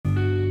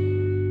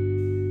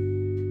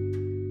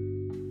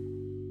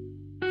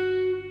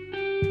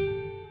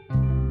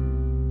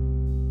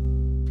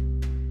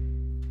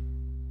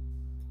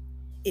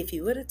If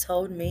you would have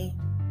told me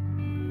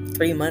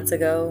 3 months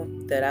ago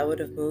that I would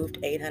have moved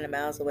 800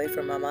 miles away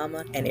from my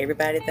mama and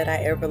everybody that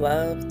I ever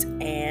loved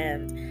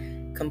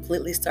and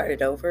completely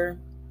started over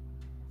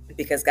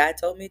because God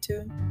told me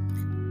to,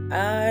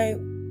 I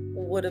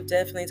would have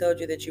definitely told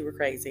you that you were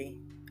crazy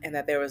and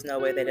that there was no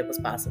way that it was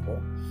possible.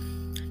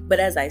 But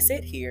as I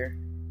sit here,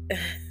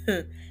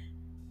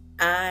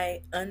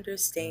 I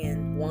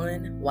understand,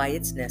 one, why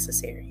it's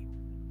necessary.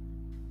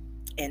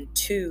 And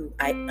two,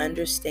 I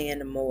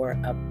understand more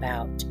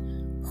about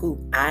who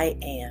I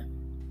am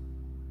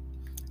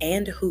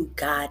and who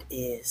God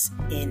is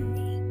in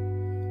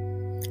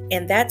me.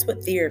 And that's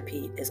what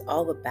therapy is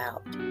all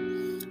about.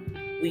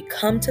 We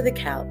come to the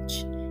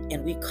couch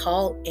and we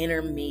call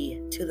inner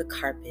me to the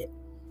carpet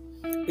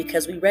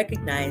because we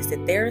recognize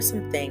that there are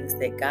some things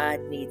that God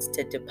needs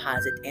to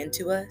deposit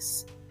into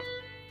us,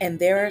 and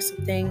there are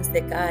some things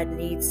that God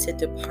needs to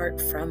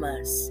depart from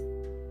us.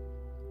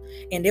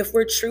 And if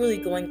we're truly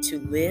going to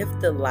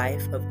live the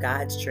life of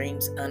God's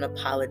dreams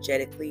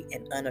unapologetically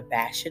and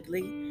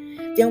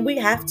unabashedly, then we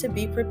have to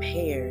be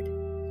prepared.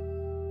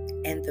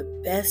 And the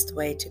best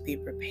way to be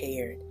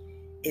prepared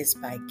is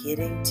by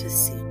getting to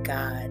see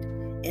God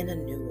in a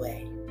new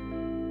way,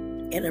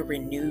 in a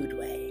renewed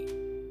way.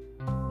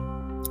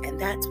 And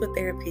that's what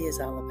therapy is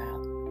all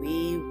about.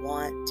 We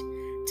want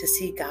to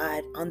see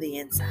God on the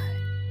inside.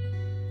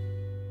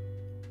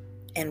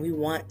 And we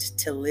want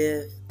to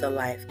live the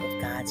life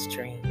of God's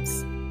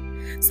dreams.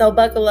 So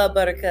buckle up,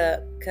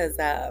 Buttercup, because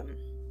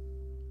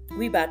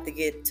we about to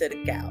get to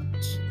the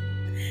couch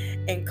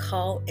and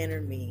call inner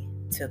me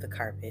to the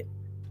carpet.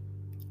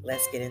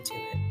 Let's get into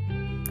it.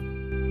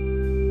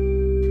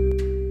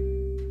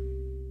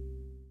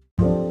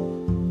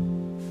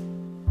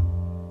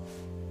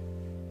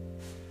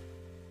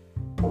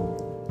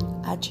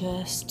 I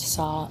just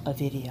saw a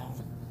video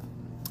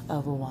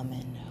of a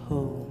woman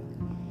who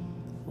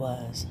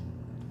was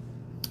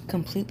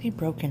completely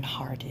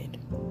brokenhearted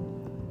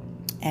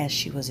as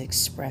she was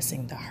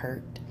expressing the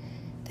hurt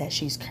that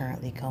she's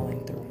currently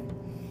going through.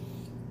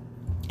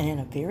 And in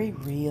a very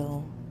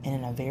real and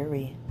in a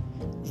very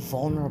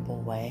vulnerable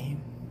way,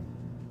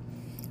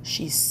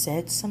 she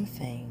said some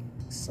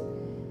things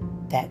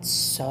that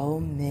so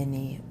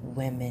many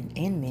women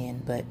and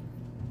men, but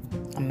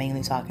I'm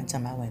mainly talking to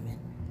my women,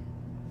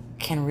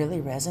 can really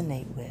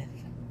resonate with.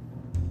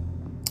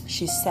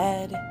 She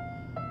said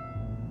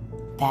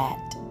that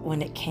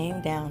when it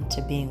came down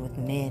to being with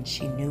men,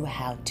 she knew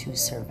how to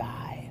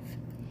survive.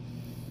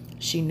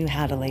 She knew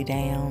how to lay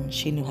down.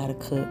 She knew how to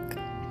cook.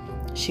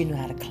 She knew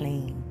how to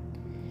clean.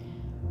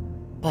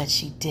 But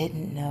she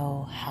didn't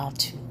know how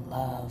to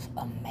love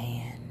a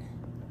man.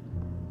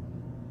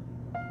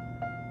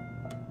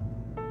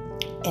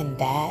 And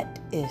that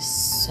is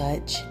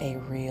such a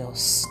real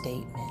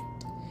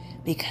statement,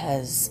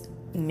 because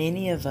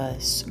many of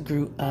us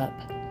grew up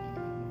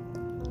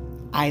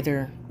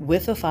either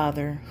with a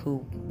father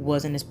who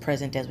wasn't as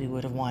present as we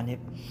would have wanted,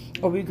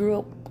 or we grew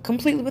up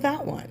completely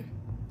without one.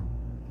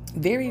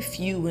 Very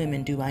few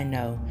women do I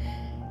know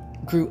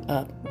grew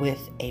up with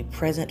a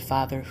present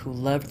father who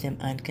loved them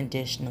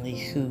unconditionally,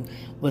 who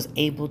was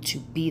able to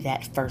be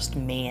that first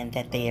man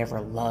that they ever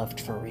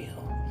loved for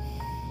real.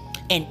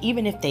 And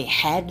even if they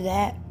had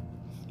that,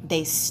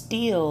 they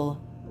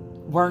still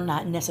were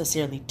not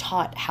necessarily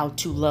taught how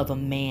to love a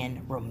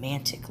man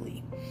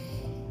romantically.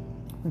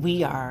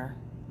 We are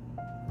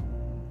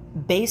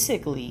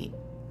basically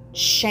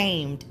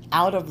shamed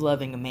out of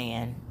loving a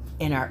man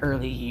in our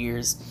early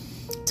years,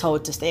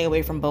 told to stay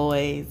away from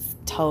boys,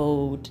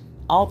 told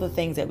all the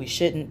things that we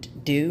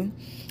shouldn't do.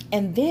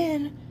 And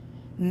then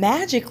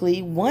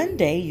magically one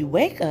day you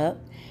wake up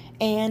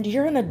and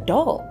you're an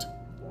adult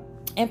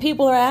and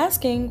people are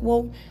asking,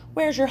 well,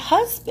 where's your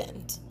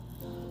husband?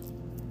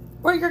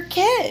 Where are your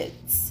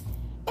kids?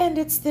 And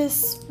it's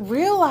this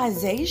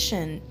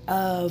realization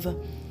of,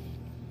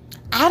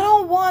 I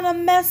don't want to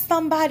mess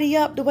somebody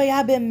up the way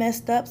I've been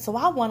messed up, so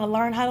I want to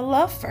learn how to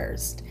love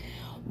first.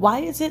 Why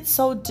is it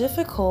so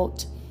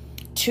difficult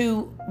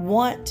to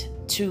want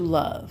to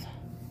love?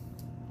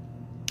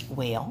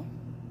 Well,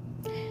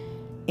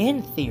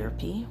 in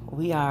therapy,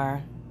 we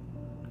are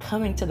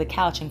coming to the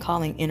couch and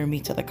calling inner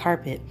me to the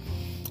carpet.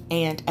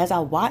 And as I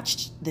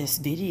watched this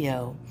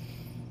video,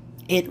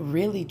 it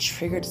really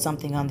triggered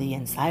something on the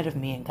inside of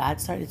me, and God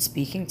started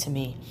speaking to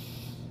me.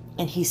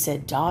 And he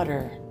said,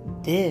 daughter,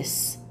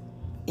 this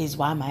is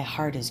why my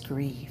heart is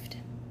grieved.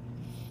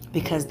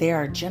 Because there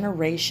are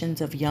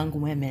generations of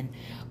young women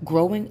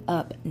growing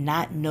up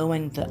not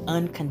knowing the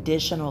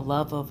unconditional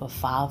love of a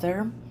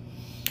father.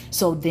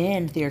 So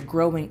then they're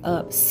growing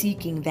up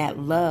seeking that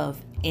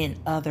love in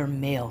other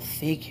male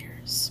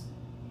figures.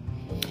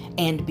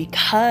 And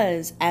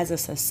because as a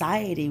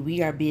society,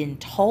 we are being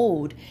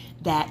told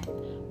that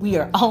we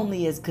are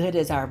only as good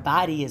as our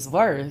body is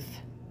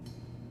worth,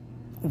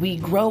 we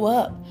grow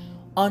up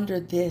under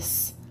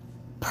this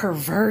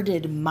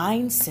perverted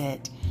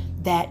mindset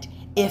that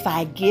if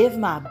I give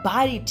my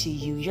body to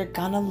you, you're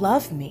gonna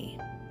love me.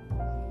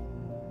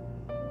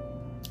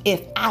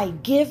 If I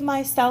give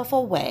myself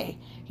away,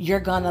 you're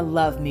gonna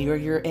love me, or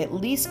you're at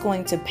least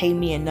going to pay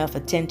me enough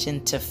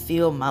attention to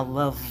fill my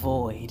love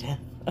void.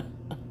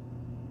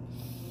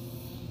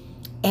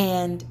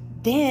 And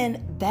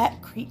then that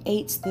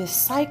creates this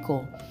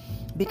cycle,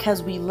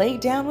 because we lay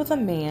down with a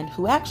man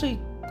who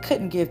actually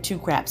couldn't give two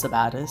craps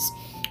about us,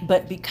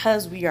 but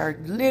because we are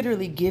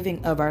literally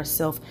giving of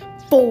ourselves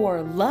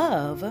for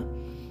love,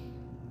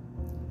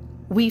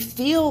 we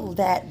feel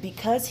that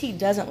because he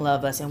doesn't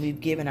love us and we've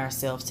given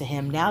ourselves to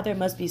him, now there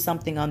must be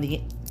something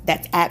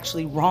that's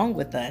actually wrong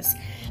with us.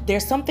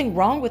 There's something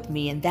wrong with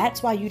me, and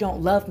that's why you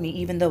don't love me,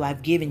 even though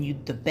I've given you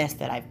the best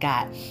that I've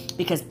got.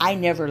 Because I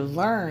never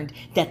learned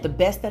that the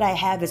best that I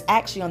have is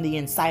actually on the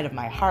inside of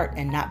my heart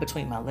and not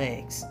between my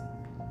legs.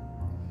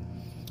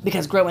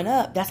 Because growing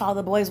up, that's all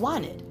the boys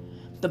wanted.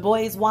 The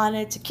boys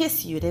wanted to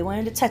kiss you. They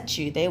wanted to touch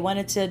you. They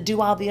wanted to do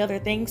all the other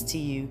things to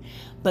you.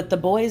 But the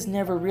boys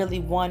never really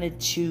wanted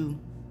to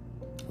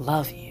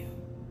love you.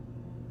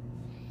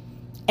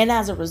 And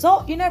as a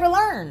result, you never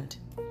learned.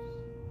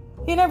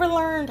 You never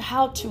learned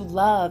how to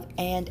love.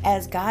 And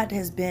as God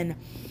has been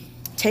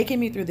taking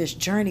me through this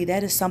journey,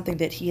 that is something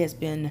that he has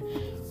been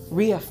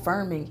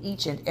reaffirming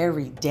each and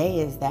every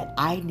day, is that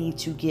I need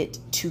to get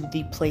to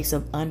the place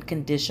of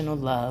unconditional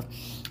love.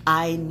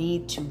 I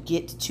need to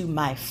get to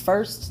my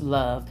first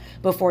love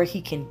before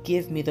he can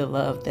give me the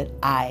love that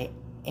I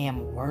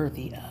am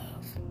worthy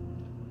of.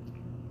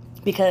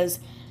 Because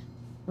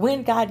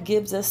when God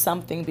gives us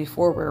something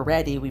before we're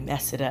ready, we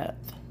mess it up.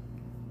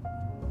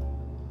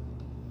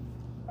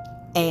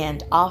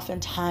 And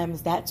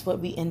oftentimes that's what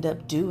we end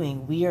up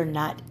doing. We are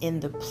not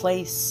in the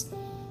place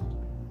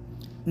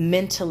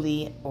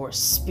mentally or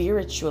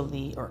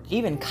spiritually or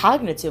even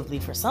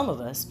cognitively for some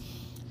of us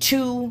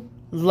to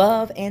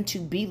love and to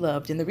be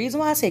loved. And the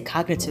reason why I say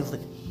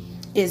cognitively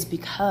is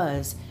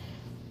because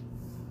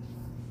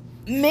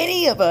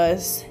many of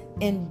us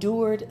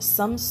endured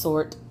some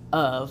sort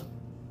of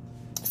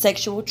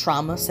sexual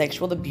trauma,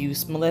 sexual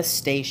abuse,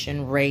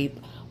 molestation, rape,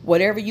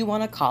 whatever you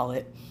want to call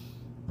it.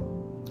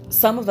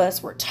 Some of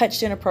us were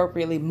touched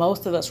inappropriately.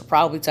 Most of us were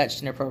probably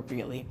touched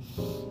inappropriately.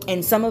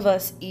 And some of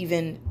us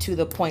even to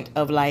the point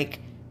of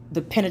like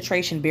the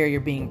penetration barrier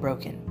being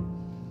broken.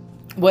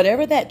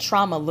 Whatever that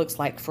trauma looks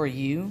like for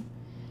you,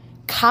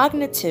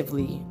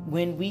 cognitively,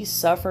 when we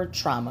suffer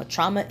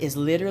trauma is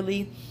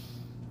literally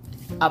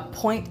a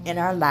point in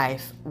our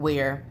life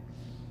where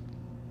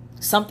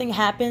something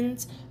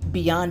happens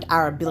beyond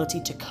our ability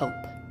to cope.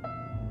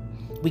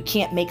 We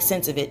can't make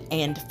sense of it.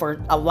 And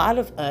for a lot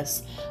of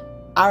us,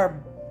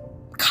 our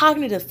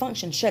cognitive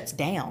function shuts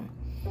down.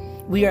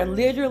 We are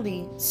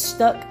literally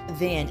stuck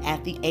then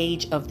at the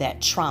age of that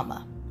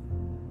trauma.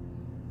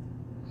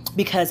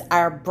 Because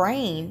our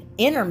brain,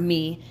 inner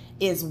me,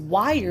 is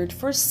wired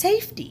for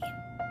safety.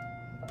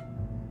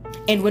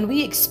 And when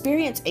we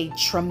experience a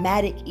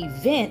traumatic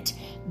event,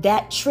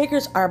 that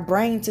triggers our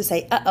brain to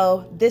say,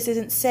 uh-oh, this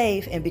isn't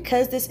safe. And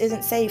because this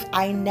isn't safe,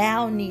 I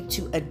now need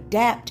to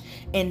adapt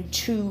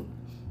into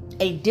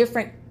a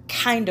different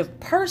kind of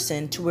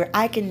person to where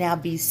I can now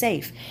be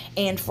safe.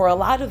 And for a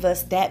lot of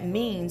us, that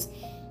means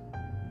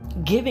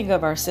giving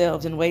of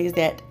ourselves in ways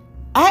that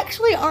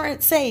actually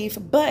aren't safe,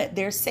 but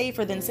they're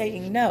safer than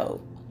saying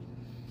no.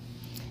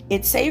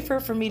 It's safer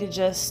for me to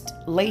just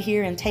lay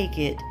here and take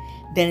it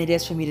than it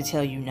is for me to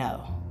tell you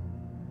no.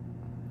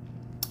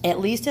 At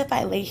least if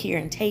I lay here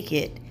and take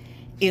it,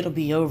 it'll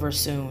be over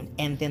soon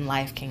and then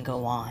life can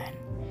go on.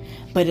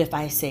 But if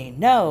I say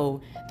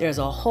no, there's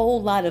a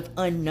whole lot of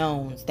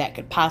unknowns that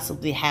could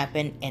possibly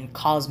happen and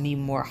cause me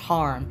more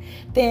harm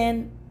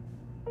than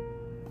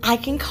I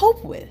can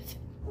cope with.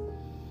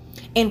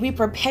 And we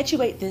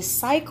perpetuate this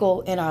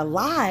cycle in our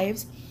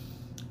lives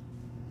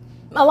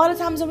a lot of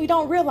times and we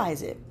don't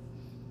realize it.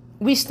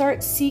 We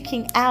start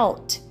seeking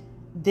out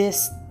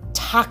this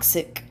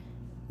toxic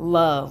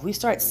love. We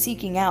start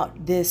seeking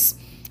out this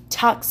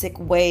toxic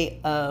way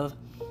of,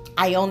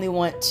 I only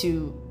want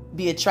to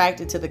be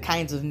attracted to the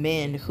kinds of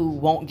men who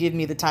won't give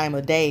me the time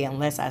of day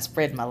unless I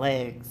spread my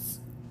legs.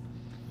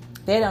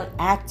 They don't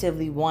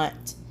actively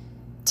want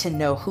to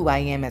know who I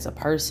am as a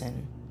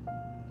person.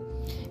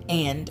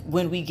 And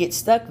when we get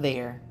stuck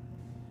there,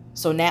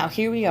 so now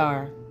here we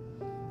are,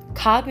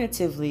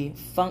 cognitively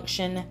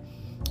function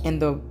in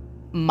the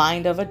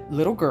mind of a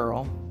little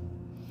girl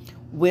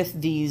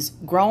with these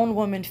grown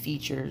woman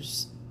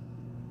features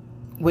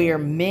where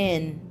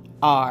men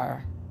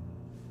are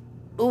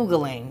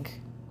oogling.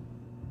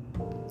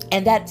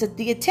 And that's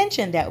the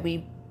attention that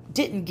we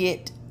didn't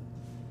get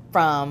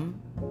from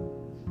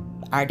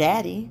our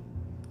daddy.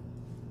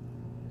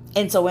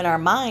 And so in our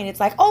mind, it's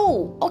like,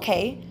 oh,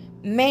 okay,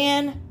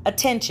 man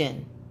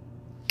attention.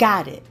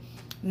 Got it.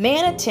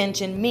 Man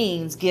attention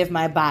means give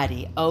my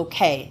body.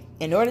 Okay.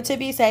 In order to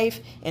be safe,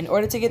 in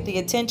order to get the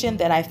attention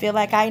that I feel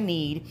like I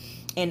need,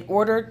 in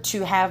order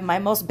to have my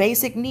most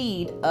basic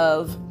need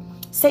of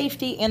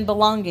safety and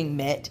belonging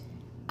met,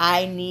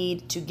 I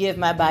need to give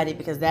my body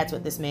because that's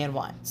what this man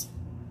wants.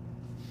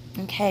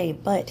 Okay,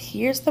 but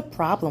here's the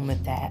problem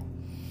with that.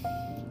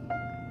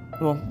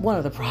 Well, one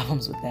of the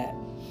problems with that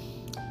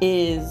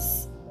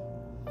is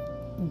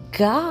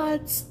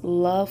God's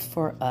love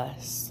for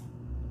us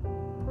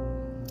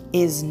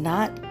is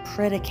not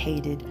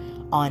predicated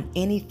on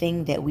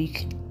anything that we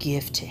could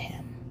give to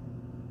him.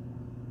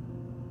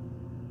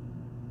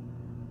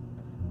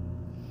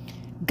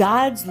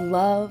 God's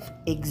love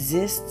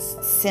exists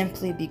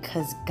simply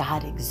because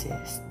God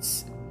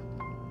exists.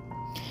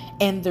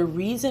 And the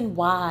reason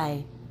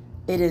why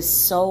it is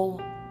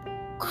so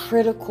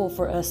critical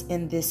for us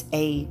in this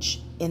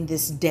age, in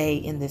this day,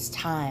 in this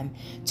time,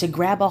 to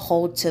grab a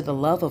hold to the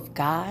love of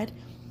God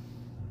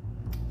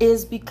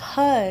is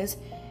because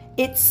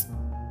it's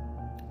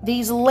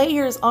these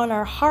layers on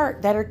our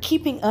heart that are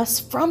keeping us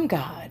from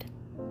God.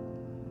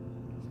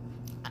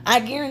 I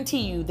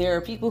guarantee you there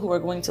are people who are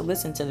going to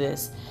listen to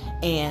this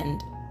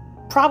and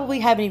probably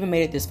haven't even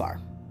made it this far,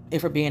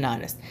 if we're being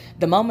honest.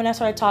 The moment I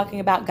started talking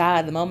about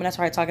God, the moment I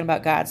started talking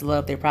about God's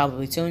love, they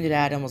probably tuned it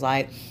out and was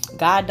like,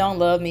 God don't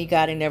love me,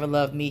 God ain't never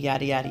loved me,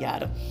 yada, yada,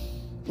 yada.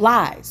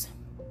 Lies.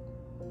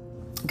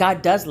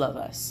 God does love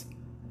us.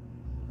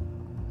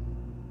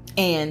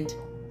 And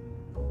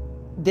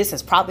this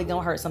is probably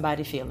going to hurt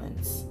somebody's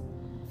feelings.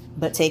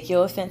 But take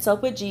your offense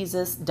up with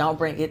Jesus. Don't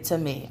bring it to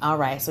me. All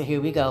right, so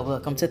here we go.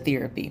 Welcome to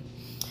therapy.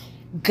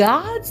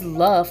 God's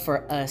love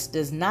for us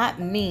does not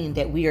mean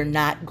that we are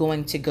not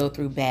going to go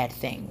through bad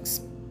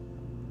things.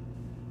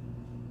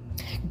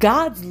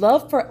 God's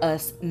love for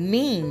us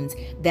means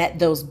that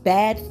those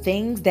bad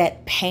things,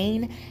 that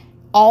pain,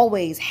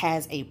 always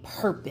has a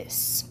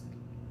purpose.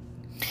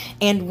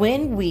 And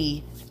when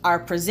we are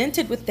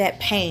presented with that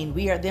pain,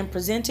 we are then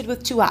presented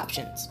with two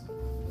options.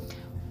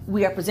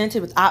 We are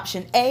presented with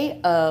option A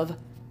of,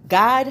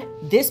 God,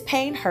 this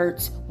pain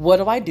hurts. What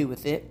do I do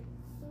with it?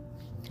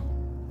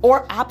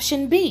 Or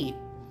option B,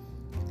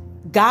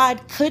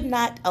 God could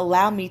not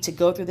allow me to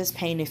go through this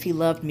pain if he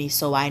loved me,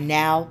 so I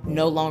now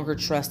no longer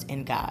trust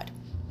in God.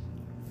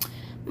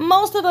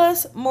 Most of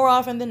us, more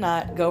often than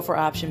not, go for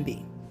option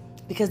B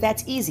because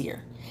that's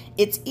easier.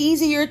 It's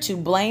easier to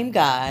blame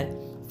God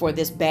for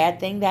this bad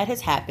thing that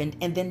has happened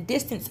and then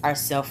distance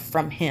ourselves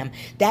from him.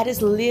 That is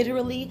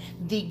literally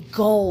the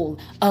goal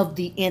of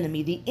the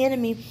enemy. The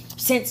enemy,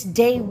 since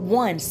day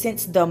one,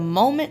 since the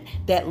moment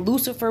that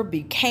Lucifer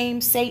became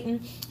Satan,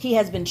 he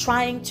has been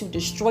trying to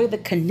destroy the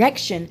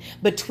connection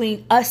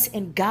between us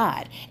and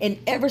God. And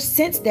ever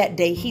since that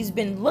day, he's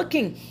been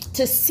looking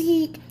to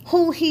see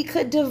who he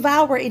could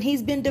devour, and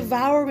he's been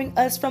devouring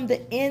us from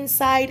the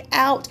inside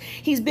out.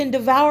 He's been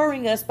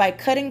devouring us by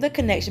cutting the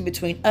connection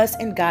between us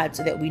and God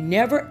so that we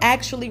never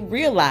actually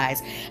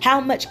realize how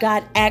much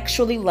God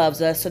actually loves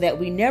us, so that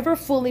we never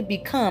fully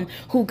become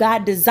who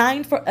God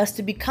designed for us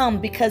to become,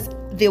 because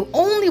the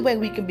only way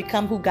we can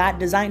become who God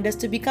designed us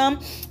to become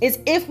is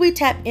if we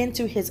tap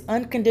into his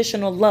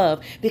unconditional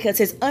love, because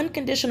his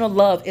unconditional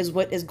love is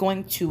what is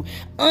going to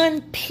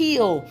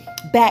unpeel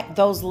back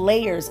those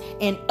layers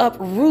and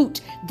uproot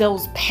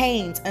those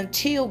pains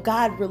until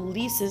God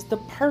releases the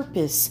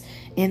purpose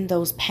in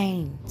those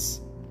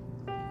pains.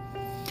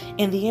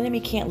 And the enemy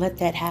can't let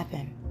that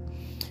happen.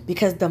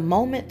 Because the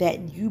moment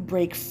that you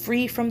break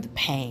free from the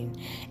pain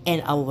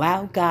and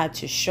allow God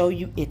to show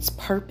you its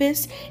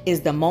purpose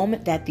is the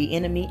moment that the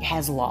enemy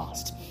has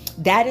lost.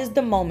 That is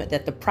the moment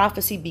that the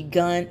prophecy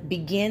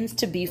begins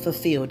to be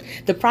fulfilled.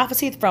 The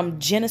prophecy from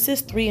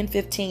Genesis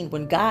 3:15,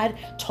 when God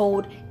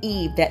told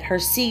Eve that her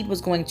seed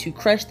was going to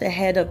crush the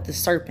head of the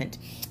serpent.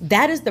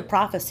 That is the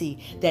prophecy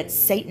that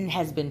Satan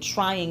has been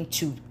trying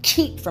to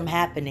keep from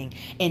happening.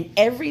 And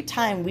every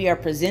time we are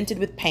presented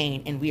with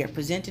pain and we are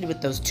presented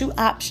with those two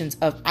options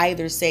of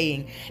either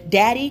saying,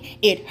 Daddy,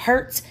 it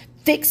hurts,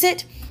 fix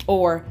it,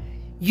 or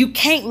you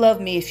can't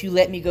love me if you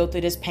let me go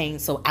through this pain,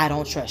 so I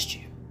don't trust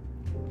you.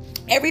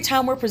 Every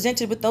time we're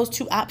presented with those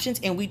two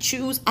options and we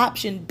choose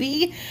option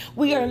B,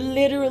 we are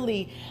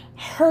literally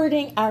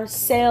hurting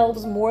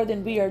ourselves more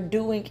than we are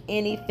doing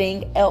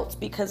anything else,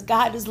 because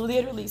God is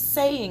literally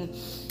saying,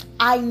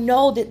 I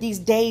know that these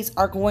days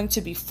are going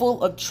to be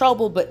full of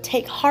trouble, but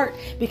take heart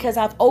because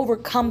I've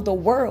overcome the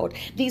world.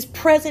 These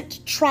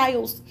present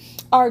trials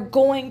are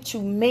going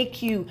to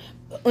make you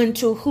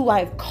into who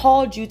I've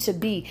called you to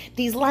be.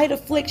 These light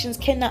afflictions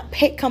cannot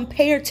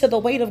compare to the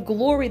weight of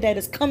glory that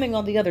is coming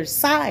on the other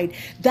side.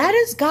 That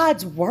is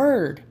God's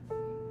word.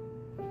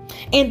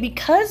 And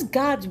because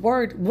God's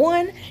word,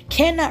 one,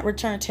 cannot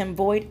return to him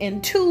void,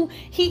 and two,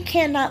 he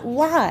cannot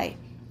lie.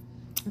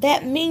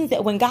 That means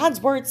that when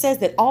God's word says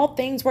that all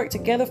things work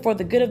together for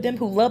the good of them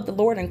who love the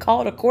Lord and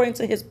called according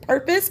to his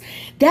purpose,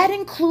 that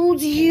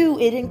includes you,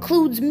 it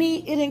includes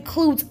me, it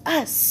includes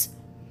us.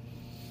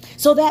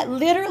 So that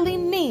literally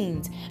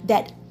means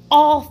that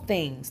all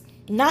things,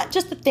 not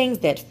just the things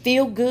that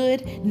feel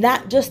good,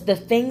 not just the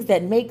things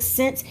that make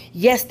sense.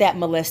 Yes, that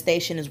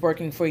molestation is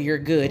working for your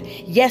good.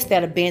 Yes,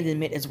 that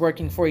abandonment is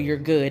working for your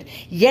good.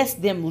 Yes,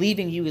 them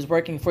leaving you is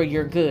working for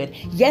your good.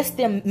 Yes,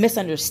 them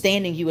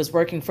misunderstanding you is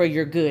working for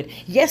your good.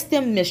 Yes,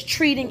 them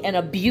mistreating and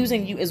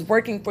abusing you is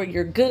working for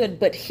your good.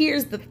 But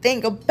here's the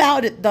thing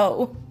about it,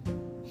 though.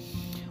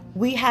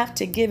 We have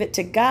to give it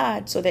to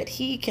God so that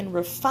he can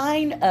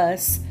refine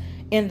us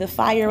in the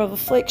fire of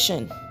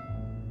affliction.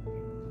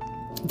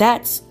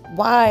 That's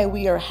why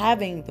we are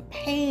having the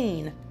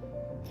pain.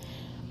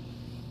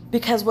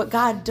 Because what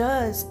God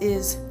does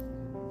is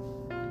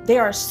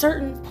there are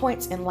certain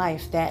points in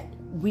life that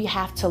we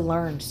have to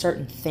learn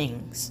certain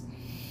things.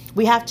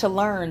 We have to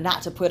learn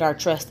not to put our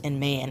trust in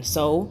man.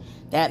 So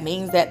that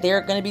means that there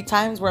are going to be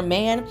times where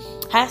man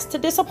has to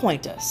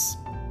disappoint us.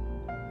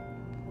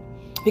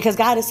 Because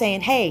God is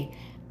saying, hey,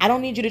 I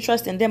don't need you to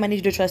trust in them. I need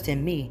you to trust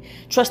in me.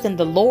 Trust in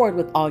the Lord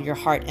with all your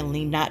heart and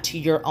lean not to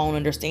your own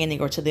understanding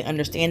or to the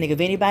understanding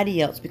of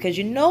anybody else. Because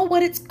you know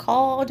what it's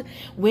called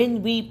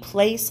when we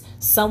place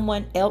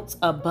someone else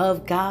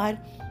above God?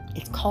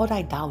 It's called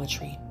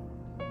idolatry.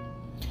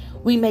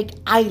 We make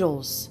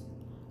idols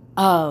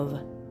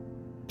of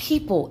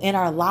people in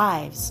our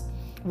lives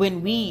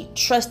when we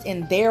trust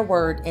in their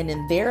word and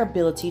in their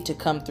ability to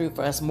come through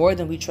for us more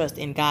than we trust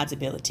in God's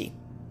ability.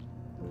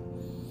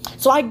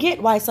 So I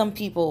get why some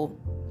people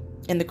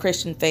in the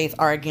Christian faith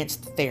are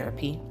against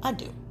therapy. I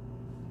do.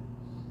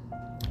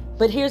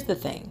 But here's the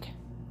thing.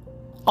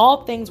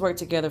 All things work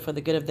together for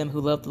the good of them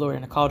who love the Lord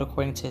and are called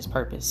according to his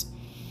purpose.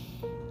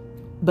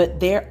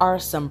 But there are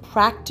some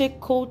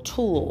practical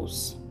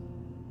tools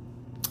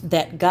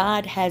that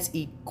God has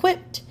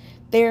equipped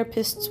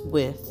therapists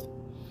with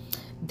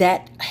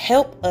that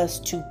help us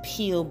to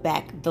peel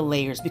back the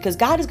layers. Because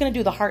God is going to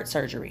do the heart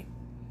surgery.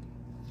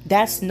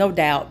 That's no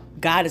doubt.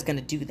 God is going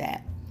to do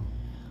that.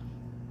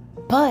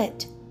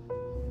 But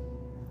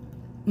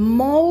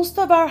most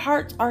of our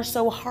hearts are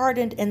so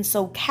hardened and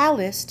so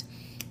calloused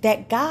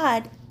that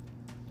God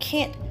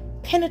can't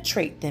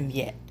penetrate them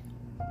yet.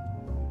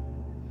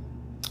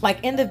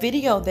 Like in the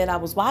video that I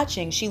was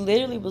watching, she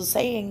literally was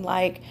saying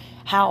like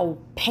how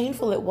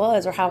painful it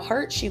was or how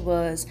hurt she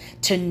was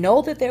to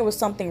know that there was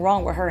something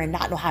wrong with her and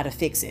not know how to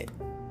fix it.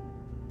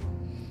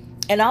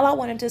 And all I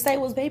wanted to say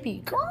was,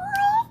 baby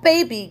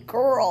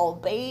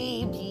girl,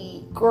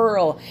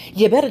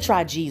 you better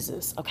try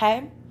Jesus,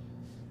 okay?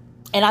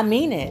 And I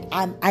mean it.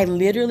 I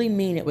literally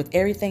mean it with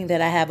everything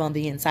that I have on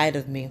the inside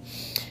of me.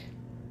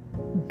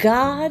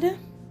 God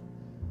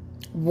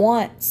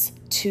wants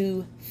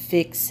to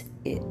fix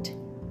it.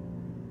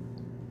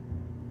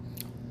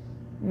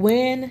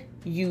 When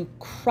you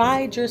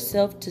cried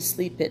yourself to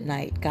sleep at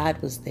night,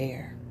 God was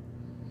there.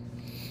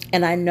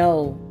 And I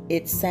know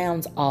it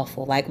sounds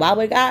awful. Like, why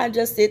would God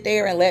just sit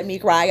there and let me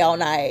cry all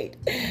night?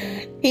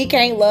 He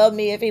can't love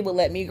me if he would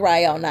let me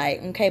cry all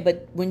night. Okay,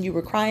 but when you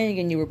were crying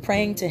and you were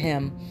praying to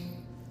him,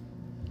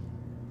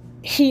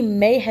 he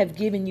may have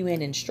given you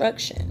an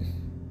instruction.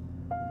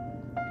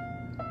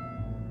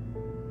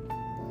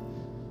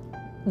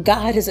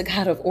 God is a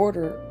God of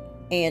order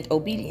and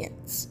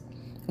obedience.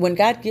 When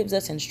God gives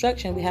us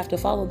instruction, we have to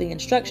follow the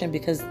instruction,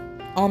 because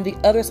on the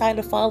other side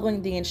of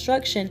following the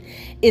instruction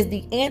is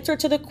the answer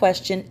to the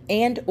question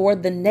and or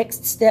the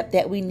next step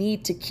that we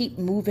need to keep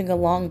moving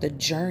along the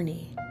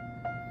journey.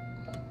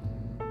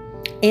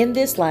 In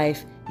this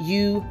life,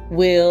 you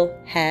will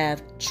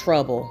have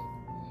trouble.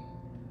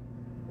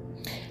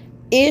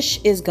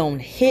 Ish is going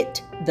to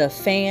hit the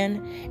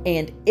fan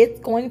and it's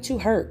going to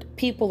hurt.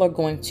 People are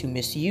going to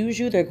misuse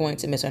you. They're going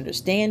to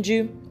misunderstand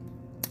you.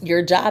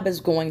 Your job is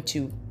going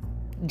to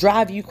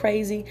drive you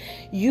crazy.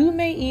 You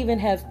may even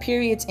have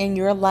periods in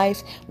your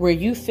life where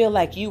you feel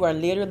like you are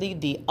literally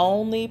the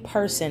only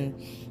person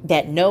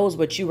that knows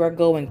what you are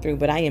going through.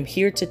 But I am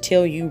here to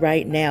tell you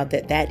right now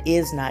that that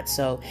is not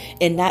so.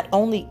 And not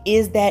only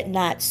is that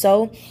not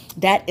so,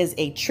 that is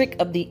a trick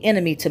of the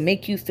enemy to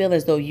make you feel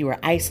as though you are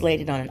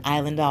isolated on an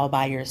island all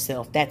by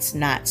yourself. That's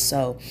not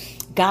so.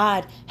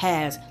 God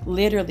has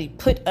literally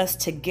put us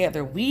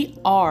together. We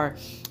are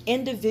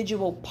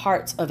individual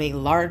parts of a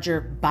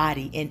larger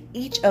body, and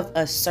each of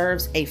us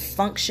serves a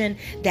function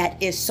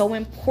that is so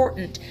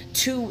important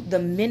to the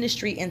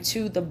ministry and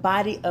to the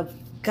body of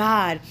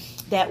God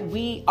that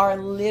we are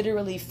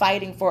literally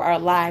fighting for our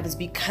lives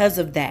because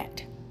of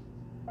that.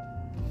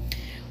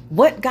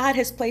 What God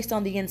has placed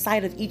on the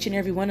inside of each and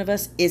every one of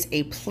us is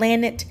a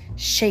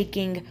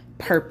planet-shaking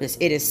purpose.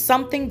 It is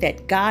something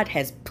that God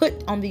has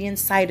put on the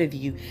inside of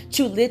you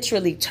to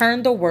literally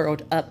turn the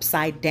world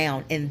upside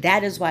down. And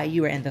that is why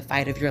you are in the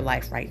fight of your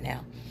life right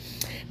now.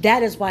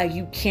 That is why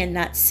you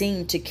cannot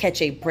seem to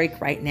catch a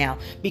break right now,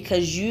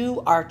 because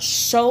you are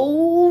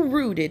so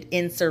rooted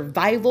in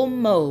survival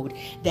mode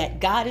that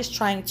God is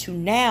trying to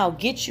now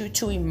get you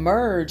to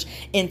emerge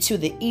into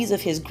the ease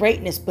of his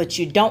greatness. But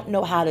you don't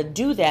know how to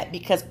do that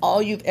because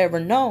all you've ever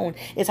known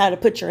is how to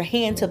put your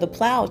hand to the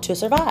plow to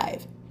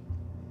survive.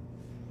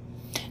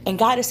 And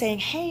God is saying,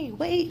 hey,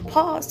 wait,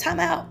 pause,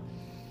 time out.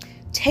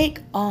 Take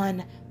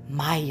on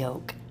my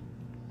yoke,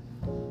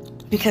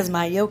 because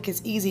my yoke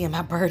is easy and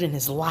my burden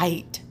is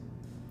light.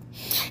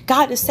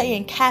 God is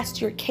saying, cast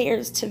your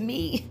cares to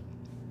me.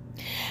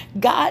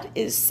 God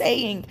is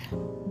saying,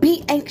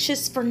 be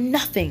anxious for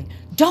nothing.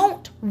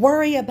 Don't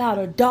worry about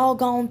a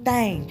doggone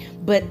thing,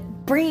 but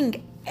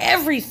bring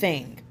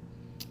everything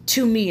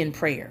to me in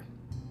prayer.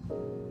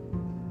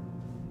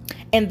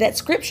 And that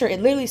scripture,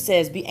 it literally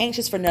says, be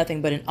anxious for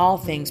nothing, but in all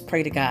things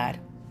pray to God,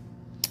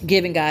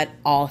 giving God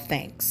all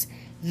thanks.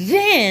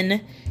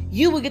 Then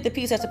you will get the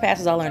peace that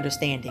surpasses all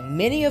understanding.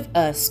 Many of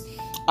us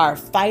are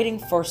fighting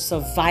for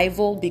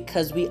survival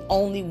because we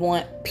only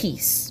want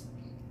peace.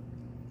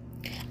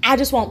 I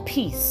just want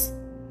peace.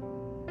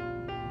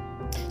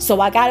 So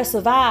I got to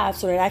survive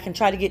so that I can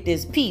try to get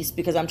this peace,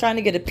 because I'm trying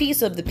to get a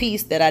piece of the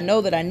peace that I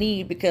know that I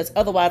need, because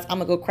otherwise I'm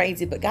going to go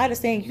crazy. But God is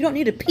saying you don't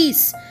need a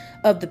piece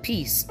of the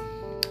peace.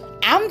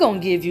 I'm going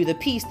to give you the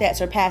peace that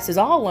surpasses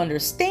all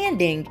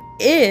understanding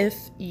if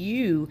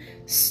you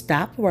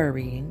stop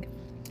worrying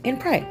and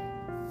pray.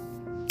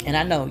 And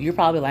I know you're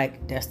probably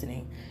like,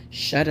 Destiny,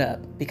 shut up,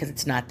 because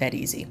it's not that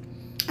easy.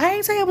 I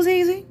ain't say it was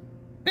easy.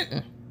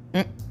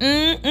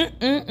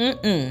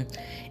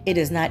 It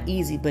is not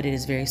easy, but it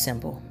is very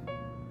simple.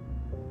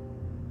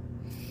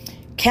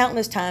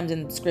 Countless times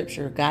in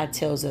scripture, God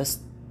tells us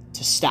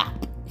to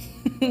stop.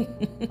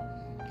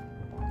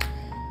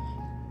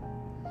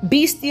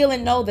 Be still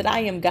and know that I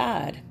am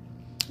God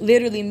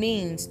literally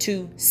means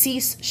to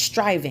cease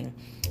striving,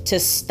 to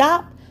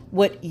stop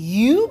what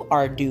you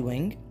are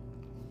doing,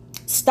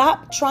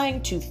 stop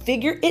trying to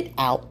figure it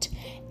out,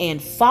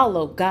 and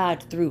follow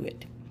God through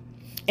it.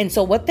 And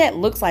so what that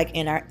looks like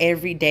in our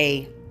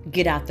everyday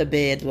get out the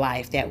bed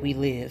life that we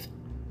live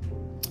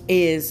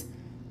is,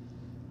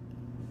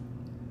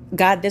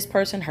 God, this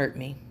person hurt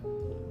me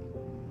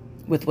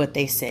with what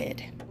they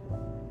said.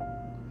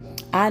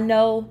 I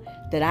know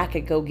that I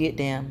could go get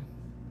them.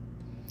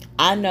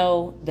 I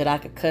know that I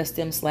could cuss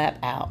them slap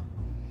out.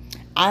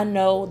 I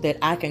know that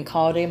I can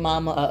call their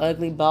mama a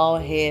ugly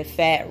bald head,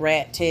 fat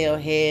rat tail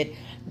head,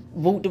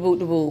 woot de woot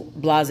de woot,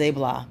 blase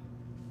blah.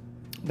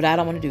 But I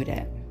don't want to do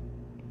that.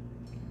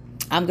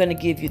 I'm going to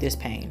give you this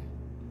pain.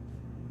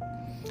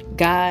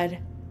 God,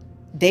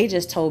 they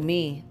just told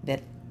me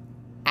that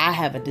I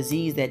have a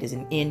disease that is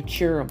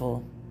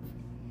incurable.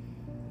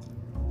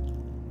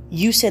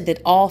 You said that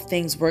all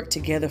things work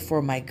together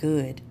for my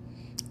good,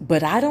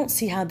 but I don't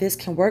see how this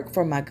can work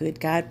for my good.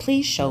 God,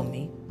 please show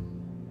me.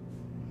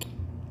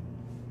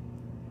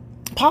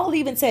 Paul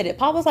even said it.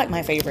 Paul was like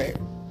my favorite,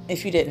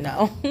 if you didn't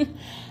know.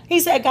 He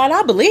said, God,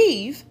 I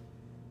believe,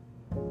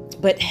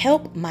 but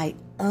help my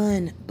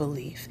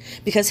unbelief.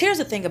 Because here's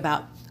the thing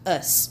about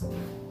us.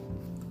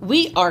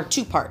 We are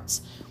two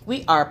parts.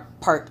 We are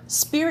part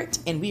spirit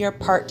and we are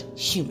part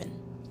human.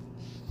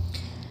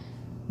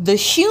 The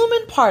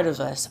human part of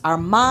us, our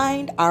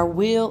mind, our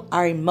will,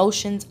 our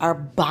emotions, our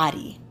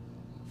body,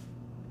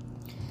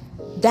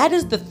 that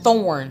is the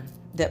thorn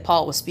that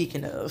Paul was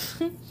speaking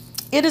of.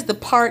 It is the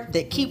part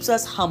that keeps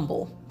us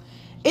humble.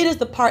 It is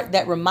the part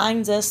that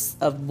reminds us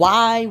of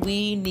why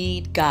we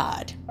need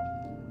God.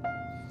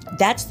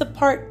 That's the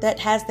part that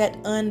has that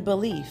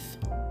unbelief.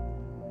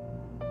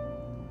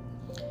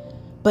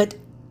 But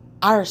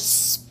our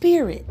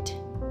spirit,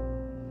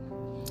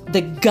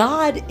 the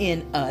God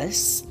in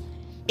us,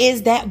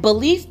 is that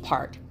belief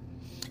part.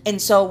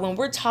 And so when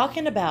we're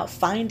talking about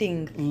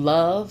finding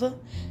love,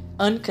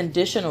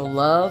 unconditional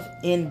love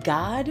in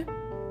God,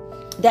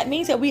 that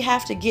means that we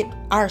have to get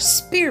our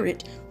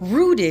spirit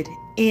rooted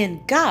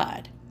in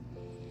God.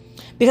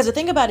 Because the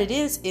thing about it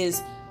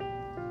is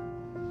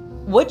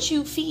what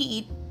you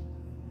feed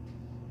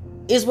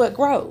is what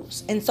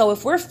grows. And so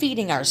if we're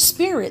feeding our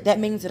spirit, that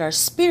means that our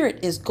spirit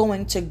is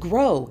going to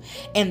grow.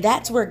 And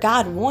that's where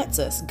God wants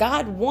us.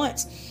 God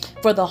wants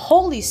for the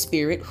Holy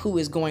Spirit, who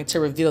is going to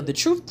reveal the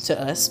truth to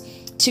us,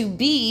 to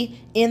be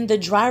in the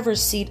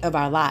driver's seat of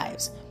our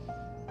lives.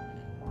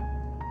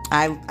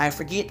 I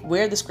forget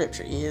where the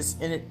scripture is.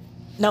 And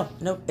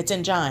it's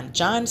in John.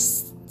 John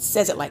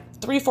says it like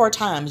 3-4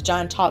 times.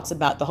 John talks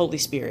about the Holy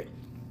Spirit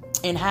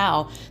and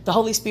how the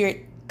Holy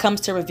Spirit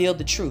comes to reveal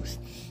the truth.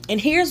 And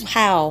here's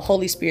how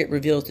Holy Spirit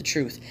reveals the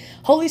truth.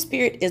 Holy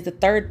Spirit is the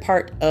third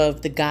part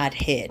of the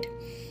Godhead.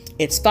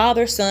 It's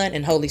Father, Son,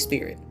 and Holy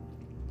Spirit.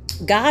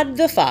 God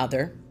the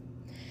Father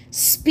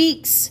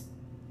speaks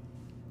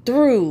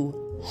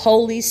through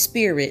Holy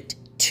Spirit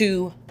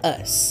to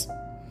us.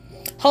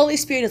 Holy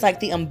Spirit is like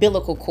the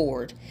umbilical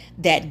cord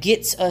that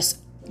gets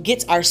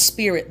our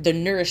spirit the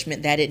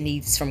nourishment that it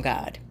needs from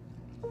God.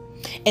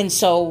 And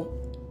so,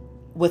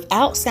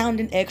 without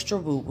sounding extra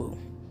woo-woo,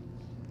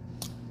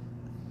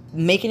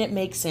 making it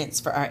make sense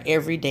for our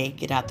everyday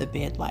get out the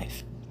bed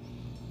life,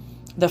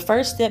 the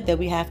first step that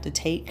we have to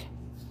take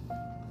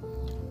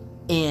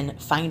in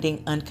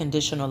finding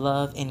unconditional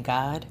love in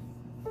God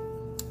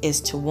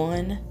is to,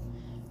 one,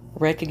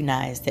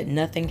 recognize that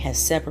nothing has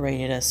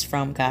separated us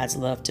from God's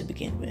love to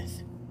begin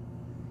with.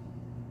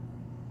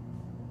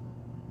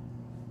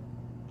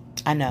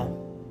 I know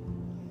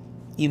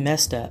you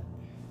messed up.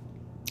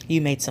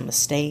 You made some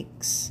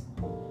mistakes.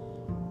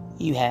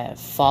 You have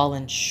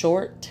fallen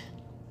short.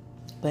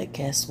 But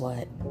guess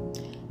what?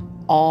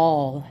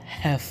 All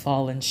have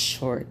fallen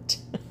short.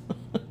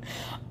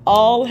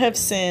 All have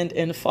sinned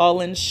and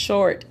fallen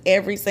short.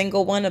 Every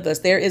single one of us.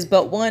 There is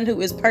but one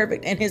who is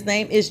perfect, and his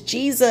name is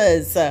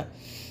Jesus.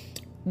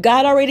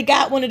 God already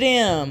got one of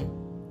them.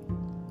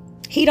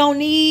 He don't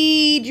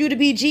need you to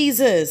be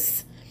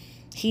Jesus.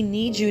 He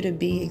needs you to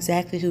be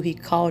exactly who he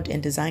called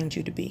and designed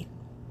you to be.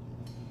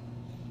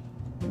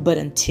 But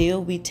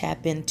until we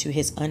tap into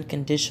his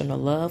unconditional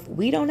love,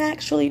 we don't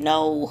actually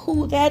know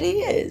who that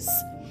is.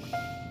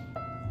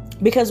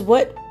 Because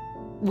what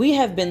we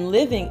have been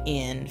living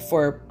in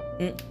for,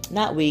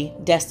 not we,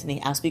 Destiny,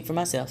 I'll speak for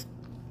myself.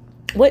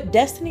 What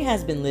Destiny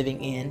has been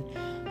living in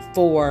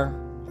for,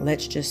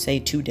 let's just say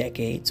 2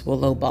 decades, we'll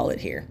lowball it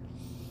here,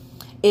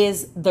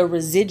 is the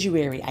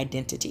residuary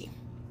identity.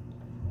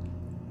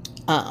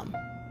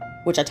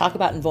 Which I talk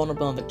about in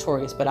Vulnerable and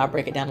Victorious, but I'll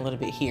break it down a little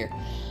bit here.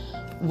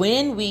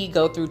 When we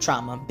go through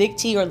trauma, big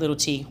T or little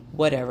t,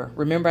 whatever.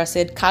 Remember I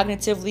said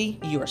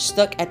cognitively, you are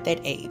stuck at that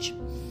age.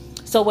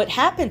 So what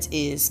happens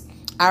is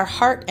our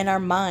heart and our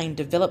mind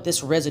develop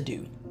this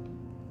residue.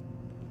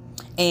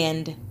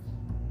 And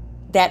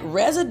that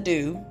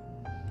residue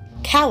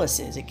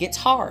calluses, it gets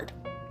hard.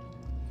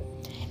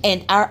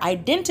 And our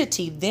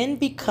identity then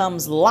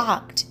becomes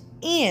locked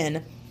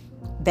in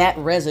that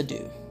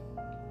residue.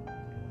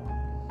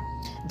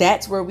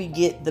 That's where we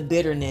get the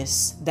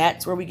bitterness.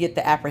 That's where we get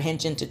the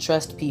apprehension to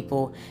trust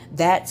people.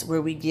 That's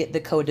where we get the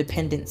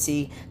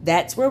codependency.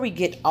 That's where we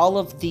get all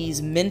of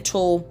these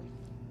mental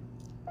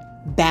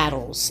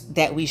battles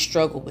that we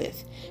struggle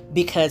with,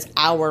 because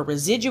our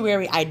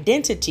residuary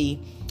identity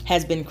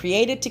has been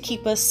created to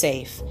keep us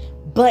safe.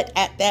 But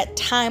at that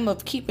time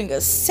of keeping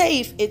us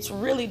safe, it's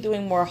really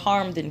doing more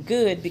harm than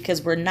good,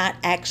 because we're not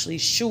actually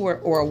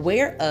sure or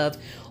aware of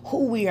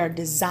who we are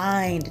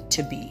designed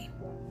to be.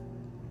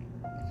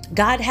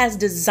 God has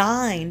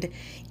designed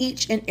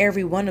each and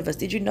every one of us.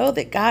 Did you know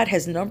that God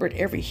has numbered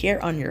every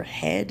hair on your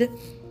head?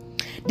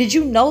 Did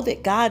you know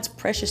that God's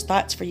precious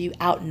thoughts for you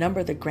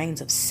outnumber the grains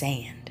of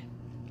sand?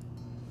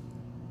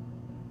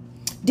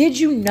 Did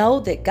you know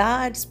that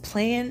God's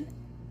plan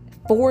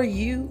for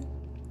you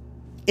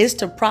is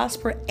to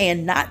prosper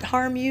and not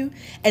harm you?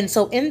 And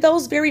so in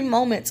those very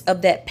moments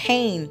of that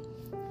pain,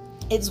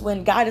 it's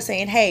when God is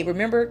saying, hey,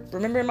 remember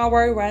in my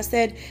word where I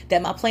said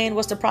that my plan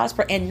was to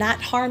prosper and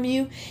not harm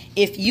you?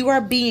 If you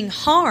are being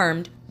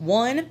harmed,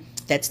 one,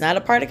 that's not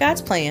a part of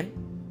God's plan,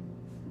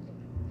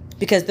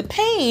 because the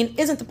pain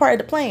isn't the part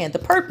of the plan. The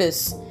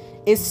purpose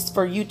is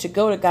for you to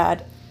go to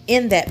God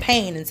in that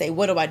pain and say,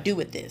 what do I do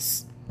with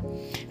this?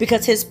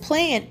 Because his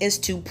plan is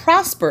to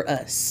prosper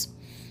us,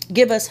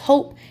 give us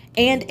hope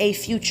and a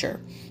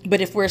future. But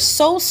if we're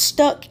so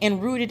stuck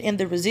and rooted in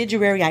the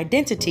residuary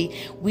identity,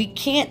 we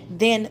can't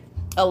then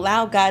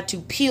allow God to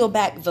peel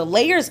back the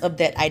layers of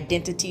that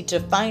identity to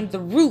find the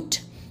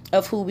root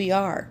of who we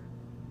are.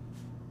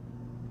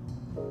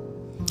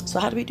 So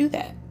how do we do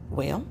that?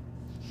 Well,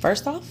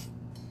 first off,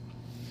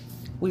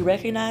 we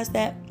recognize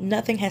that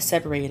nothing has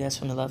separated us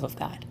from the love of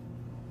God.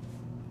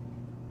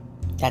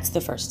 That's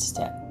the first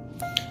step.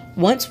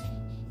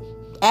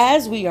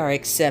 As we are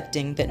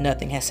accepting that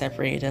nothing has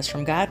separated us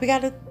from God, we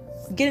got to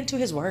get into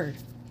his word.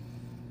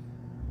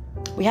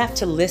 We have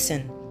to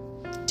listen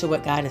to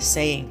what God is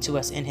saying to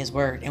us in his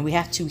word. And we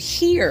have to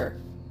hear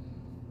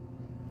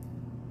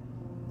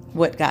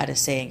what God is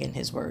saying in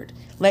his word.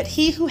 Let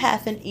he who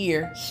hath an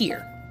ear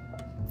hear.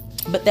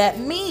 But that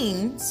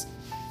means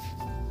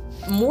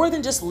more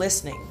than just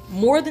listening,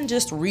 more than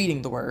just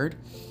reading the word.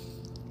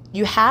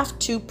 You have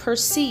to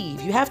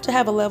perceive. You have to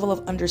have a level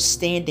of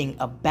understanding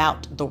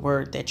about the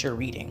word that you're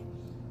reading.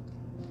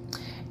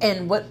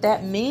 And what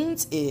that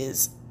means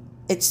is,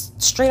 it's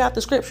straight out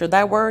the scripture.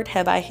 Thy word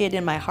have I hid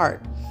in my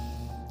heart.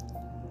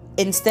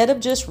 Instead of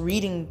just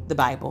reading the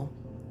Bible,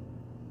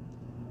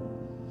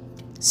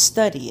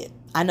 study it.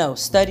 I know,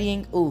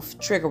 studying,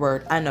 trigger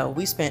word. I know,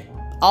 we spent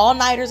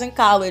all-nighters in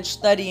college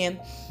studying.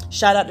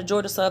 Shout out to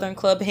Georgia Southern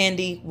Club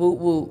Handy. Woo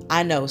woo.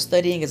 I know,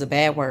 studying is a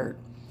bad word,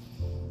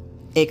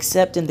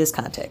 except in this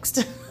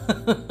context.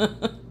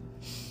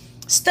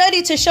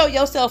 Study to show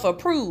yourself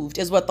approved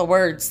is what the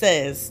word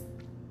says.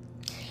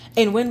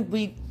 And when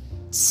we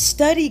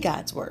study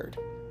God's word,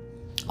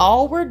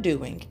 all we're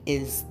doing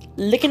is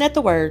looking at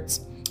the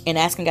words and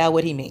asking God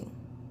what he means.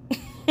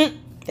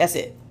 That's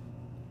it.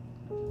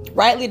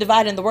 Rightly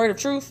dividing the word of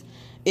truth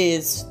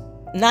is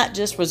not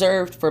just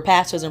reserved for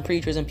pastors and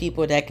preachers and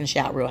people that can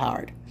shout real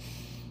hard.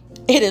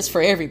 It is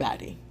for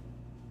everybody.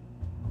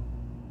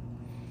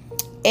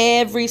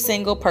 Every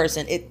single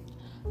person.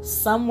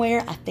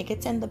 Somewhere, I think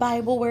it's in the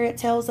Bible where it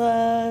tells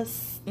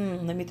us,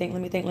 let me think.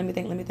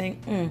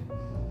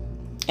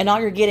 And all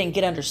you're getting,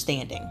 get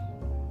understanding.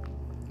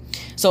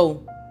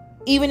 So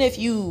even if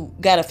you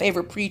got a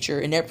favorite preacher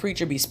and that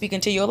preacher be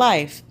speaking to your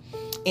life,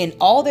 and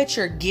all that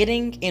you're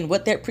getting in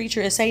what that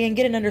preacher is saying,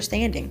 get an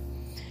understanding.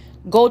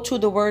 Go to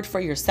the word for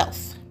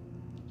yourself.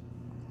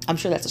 I'm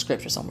sure that's a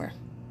scripture somewhere.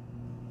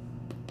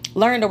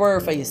 Learn the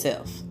word for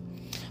yourself.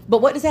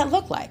 But what does that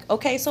look like?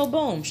 Okay, so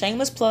boom,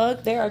 shameless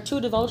plug. There are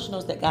 2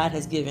 devotionals that God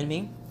has given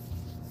me.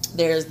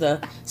 There's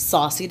the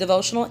saucy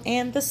devotional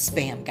and the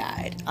spam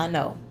guide. I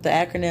know the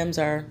acronyms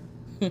are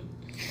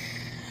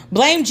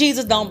blame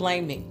Jesus, don't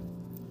blame me.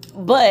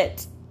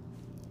 But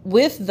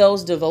with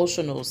those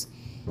devotionals,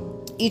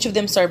 each of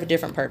them serve a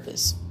different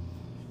purpose.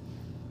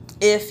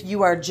 If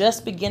you are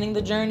just beginning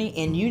the journey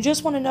and you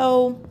just want to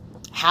know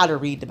how to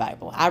read the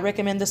Bible, I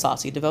recommend the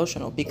saucy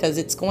devotional, because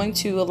it's going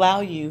to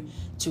allow you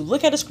to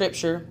look at a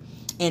scripture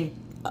and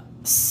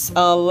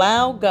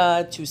allow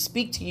God to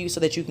speak to you so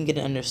that you can get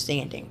an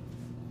understanding.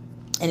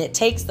 And it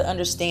takes the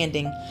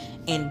understanding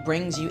and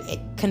brings you a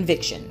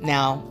conviction.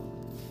 Now,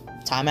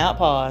 time out,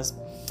 pause.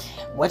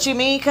 What you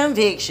mean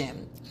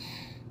conviction?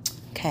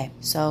 Okay,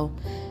 so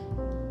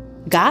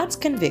God's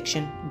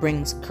conviction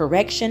brings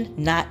correction,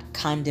 not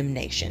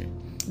condemnation.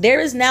 There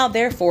is now,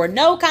 therefore,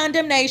 no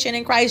condemnation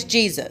in Christ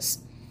Jesus.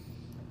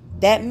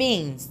 That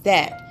means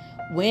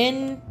that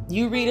when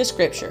you read a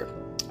scripture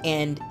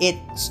and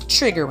it's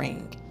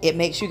triggering, it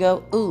makes you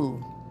go,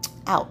 ooh,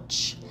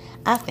 ouch.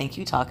 I think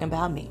you're talking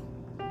about me.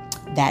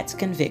 That's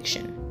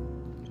conviction.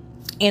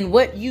 And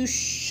what you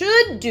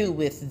should do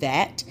with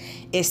that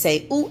is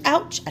say, ooh,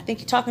 ouch, I think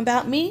you're talking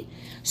about me.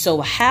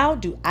 So how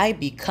do I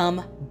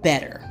become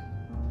better?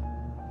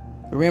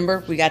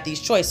 Remember, we got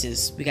these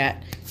choices. We got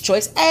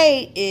choice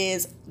A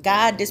is,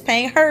 God, this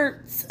pain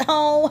hurts.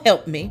 Oh,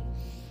 help me.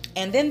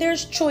 And then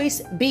there's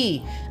choice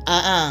B.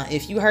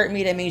 If you hurt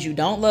me, that means you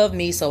don't love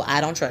me, so I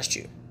don't trust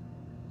you.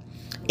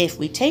 If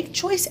we take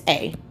choice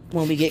A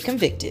when we get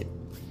convicted,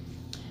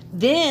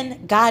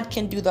 then God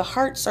can do the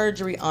heart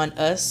surgery on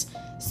us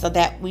so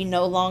that we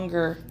no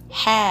longer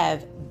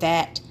have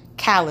that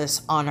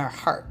callous on our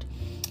heart.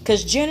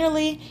 Because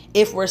generally,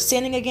 if we're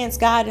sinning against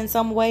God in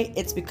some way,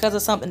 it's because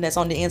of something that's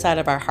on the inside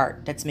of our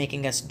heart that's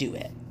making us do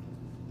it.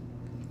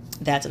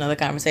 That's another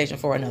conversation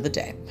for another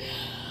day.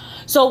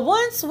 So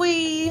once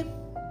we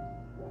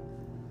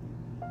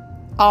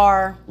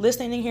are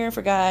listening and hearing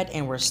for God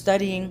and we're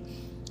studying,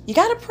 you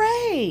got to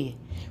pray.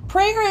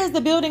 Prayer is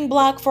the building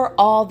block for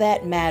all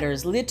that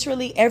matters.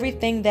 Literally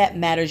everything that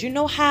matters. You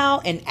know how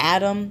an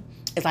atom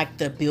is like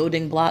the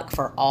building block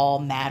for all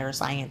matter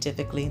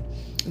scientifically?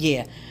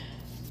 Yeah.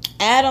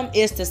 Atom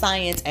is to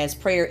science as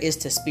prayer is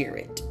to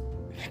spirit.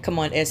 Come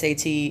on,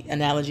 SAT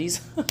analogies.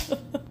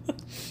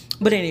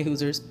 But any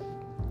hoosers.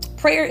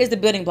 Prayer is the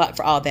building block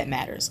for all that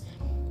matters.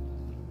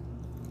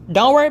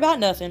 Don't worry about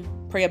nothing.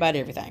 Pray about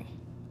everything.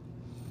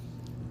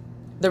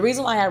 The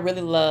reason why I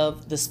really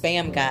love the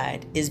spam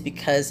guide is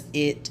because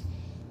it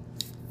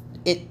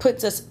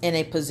puts us in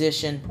a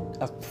position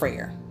of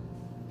prayer.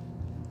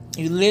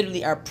 You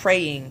literally are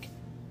praying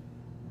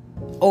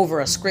over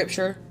a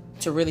scripture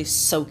to really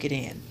soak it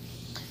in.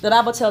 The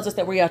Bible tells us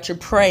that we are to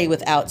pray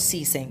without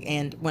ceasing.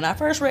 And when I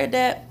first read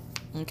that,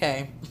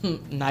 okay,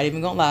 not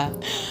even gonna lie,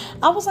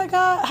 I was like,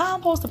 God, how am I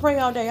supposed to pray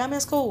all day? I'm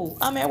in school.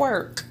 I'm at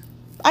work.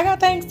 I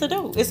got things to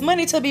do. It's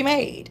money to be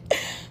made.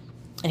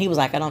 And he was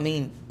like, I don't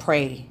mean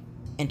pray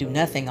and do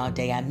nothing all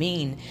day. I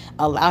mean,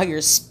 allow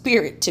your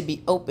spirit to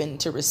be open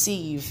to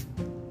receive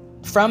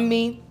from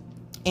me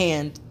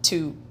and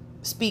to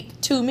speak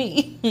to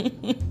me.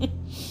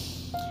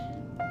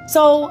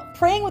 So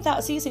praying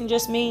without ceasing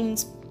just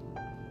means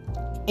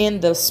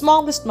in the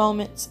smallest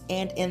moments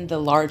and in the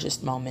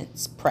largest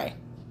moments, pray.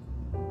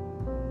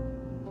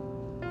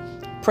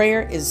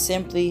 Prayer is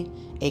simply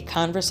a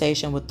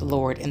conversation with the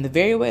Lord in the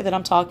very way that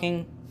I'm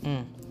talking.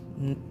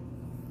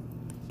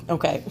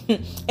 Okay.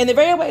 In the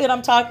very way that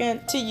I'm talking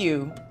to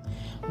you,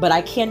 but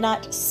I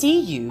cannot see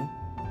you,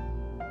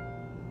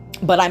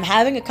 but I'm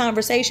having a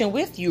conversation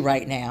with you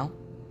right now.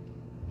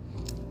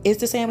 It's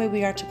the same way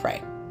we are to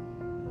pray.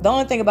 The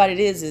only thing about it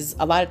is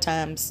a lot of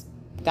times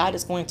God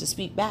is going to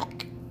speak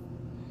back.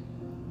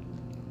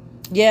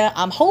 Yeah,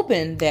 I'm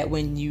hoping that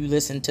when you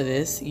listen to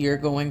this, you're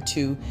going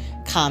to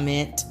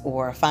comment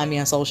or find me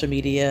on social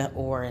media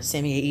or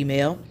send me an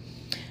email.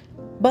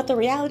 But the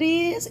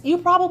reality is you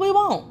probably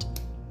won't.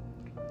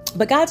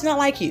 But God's not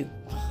like you.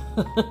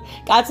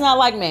 God's not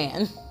like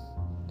man.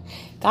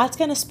 God's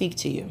going to speak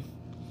to you.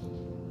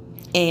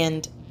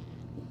 And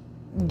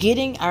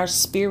getting our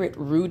spirit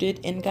rooted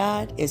in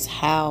God is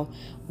how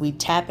we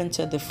tap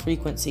into the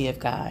frequency of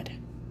God.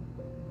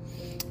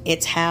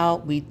 It's how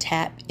we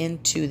tap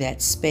into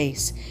that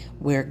space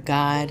where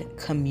God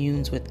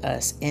communes with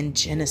us. In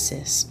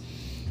Genesis,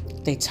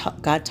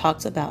 God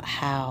talks about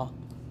how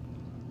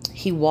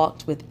he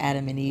walked with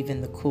Adam and Eve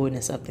in the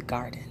coolness of the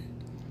garden.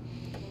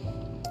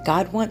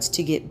 God wants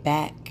to get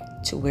back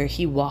to where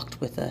he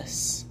walked with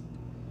us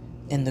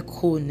in the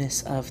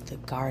coolness of the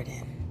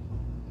garden.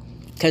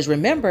 Because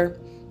remember,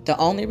 the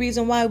only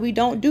reason why we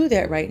don't do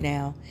that right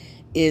now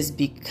is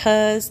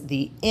because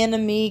the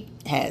enemy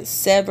has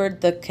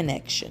severed the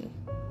connection.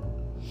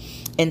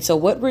 And so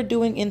what we're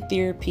doing in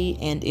therapy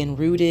and in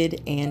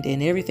Rooted and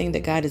in everything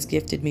that God has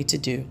gifted me to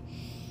do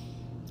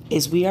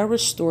is we are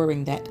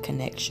restoring that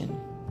connection.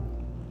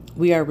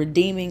 We are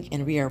redeeming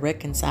and we are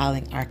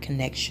reconciling our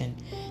connection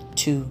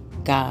to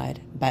God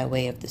by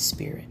way of the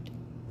Spirit.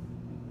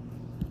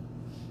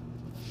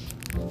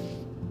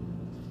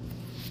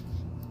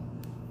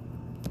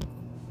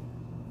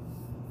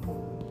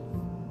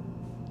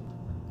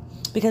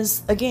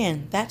 Because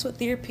again, that's what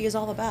therapy is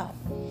all about.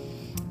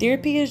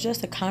 Therapy is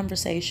just a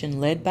conversation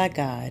led by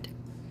God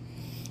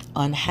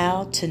on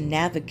how to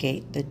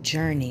navigate the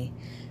journey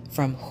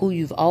from who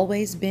you've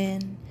always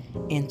been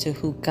into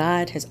who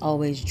God has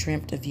always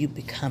dreamt of you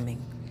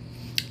becoming.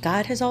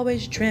 God has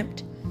always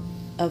dreamt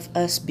of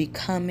us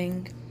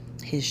becoming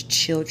his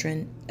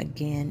children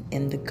again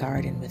in the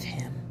garden with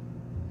him.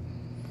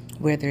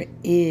 where there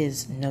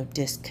is no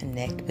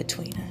disconnect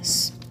between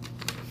us.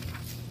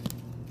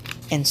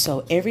 And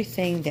so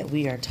everything that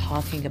we are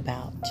talking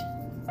about,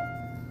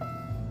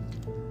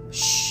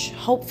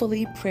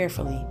 hopefully,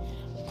 prayerfully,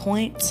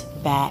 points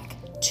back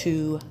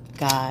to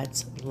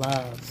God's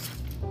love.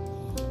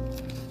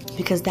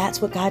 Because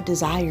that's what God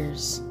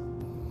desires.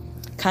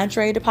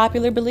 Contrary to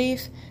popular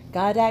belief,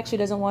 God actually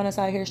doesn't want us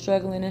out here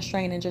struggling and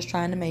straining, just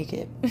trying to make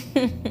it.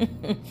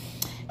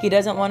 He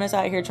doesn't want us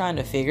out here trying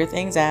to figure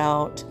things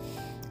out.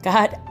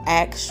 God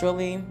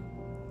actually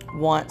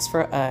wants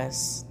for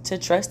us to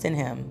trust in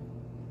Him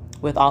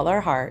with all our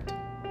heart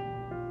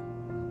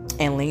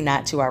and lean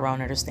not to our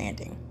own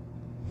understanding.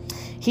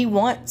 He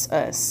wants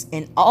us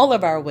in all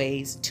of our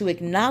ways to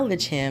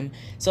acknowledge Him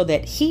so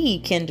that He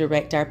can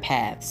direct our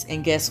paths.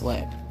 And guess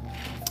what?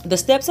 The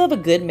steps of a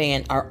good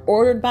man are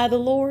ordered by the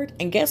Lord.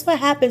 And guess what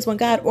happens when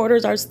God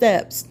orders our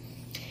steps?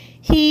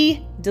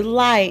 He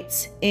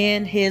delights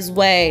in His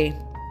way.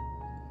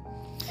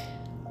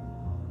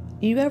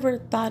 You ever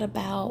thought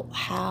about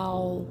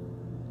how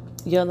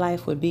your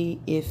life would be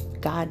if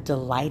God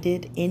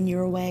delighted in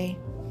your way?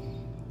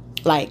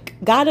 Like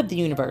God of the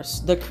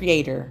universe, the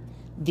creator,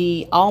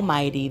 the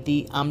almighty,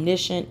 the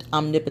omniscient,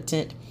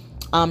 omnipotent,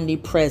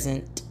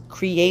 omnipresent,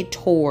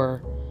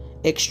 creator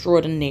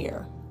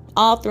extraordinaire,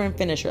 author and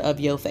finisher of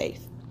your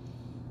faith.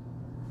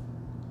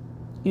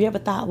 You ever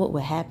thought what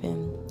would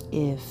happen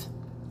if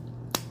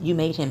you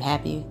made Him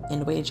happy in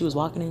the way that you was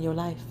walking in your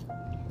life?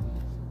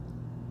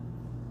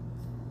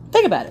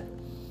 Think about it.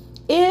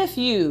 If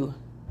you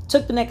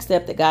took the next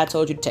step that God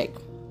told you to take,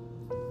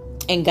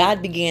 and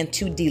God began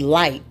to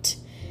delight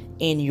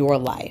in your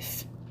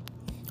life,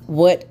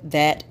 what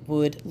that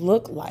would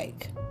look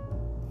like.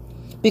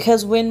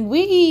 Because when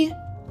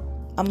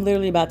I'm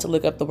literally about to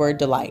look up the word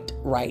delight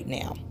right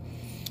now.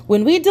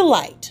 When we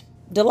delight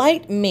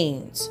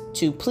means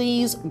to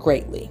please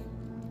greatly.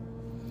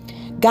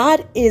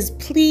 God is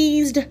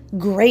pleased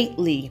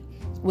greatly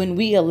when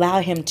we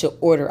allow Him to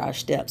order our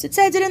steps. It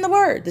says it in the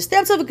word. The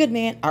steps of a good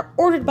man are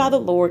ordered by the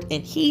Lord,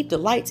 and He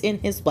delights in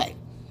His way.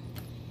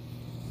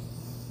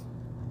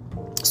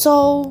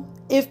 So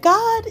if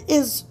God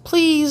is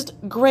pleased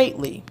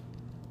greatly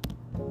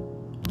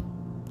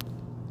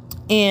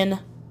in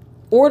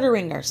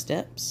ordering our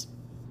steps,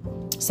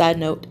 side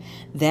note,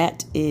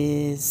 that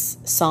is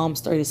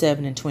Psalms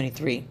 37 and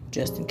 23,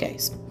 just in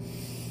case.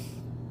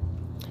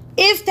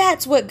 If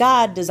that's what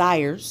God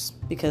desires,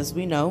 because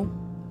we know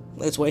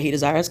it's what He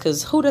desires,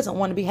 because who doesn't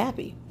want to be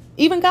happy?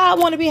 Even God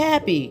wants to be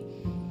happy.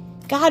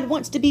 God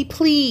wants to be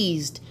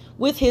pleased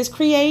with His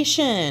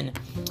creation.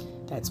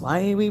 That's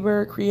why we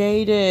were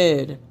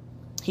created.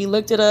 He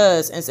looked at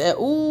us and said,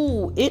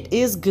 "Ooh, it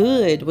is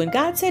good." When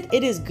God said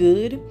it is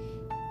good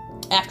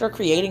after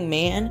creating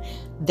man,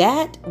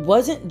 that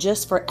wasn't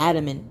just for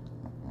Adam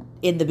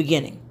in the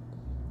beginning.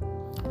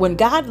 When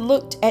God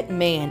looked at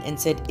man and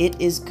said, "It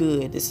is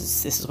good,"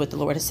 this is what the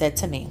Lord has said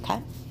to me,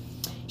 okay?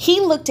 He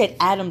looked at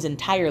Adam's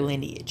entire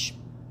lineage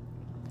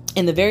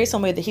in the very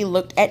same way that He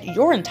looked at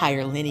your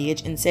entire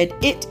lineage and said,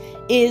 "It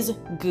is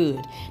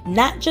good."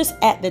 Not just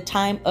at the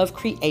time of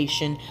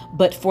creation,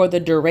 but for the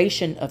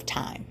duration of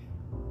time.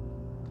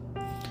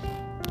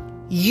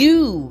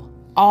 You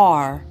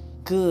are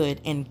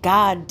good, and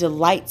God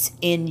delights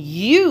in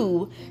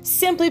you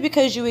simply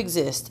because you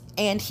exist.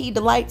 And He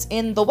delights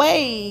in the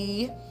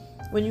way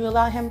when you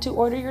allow Him to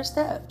order your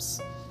steps.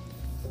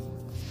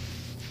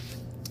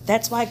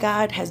 That's why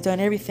God has done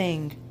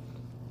everything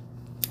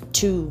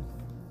to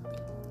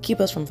keep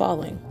us from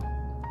falling.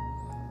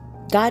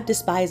 God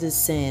despises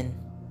sin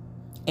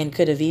and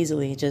could have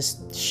easily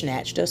just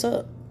snatched us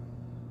up.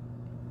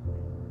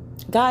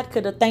 God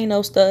could have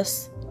Thanos'd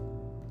us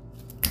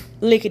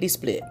lickety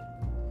split.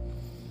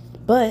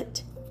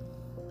 But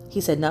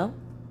He said, "No,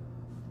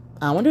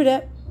 I don't want to do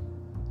that.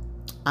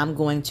 I'm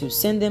going to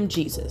send them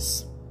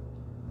Jesus."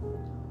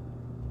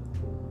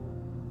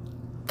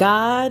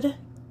 God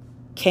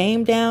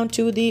came down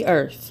to the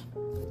earth,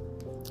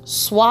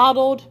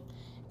 swaddled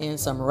in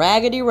some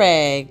raggedy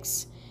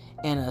rags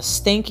and a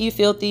stinky,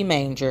 filthy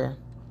manger,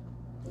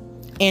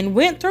 and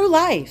went through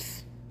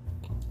life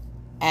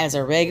as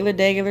a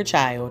regular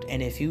child.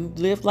 And if you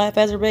live life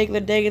as a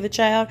regular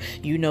child,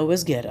 you know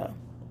it's ghetto.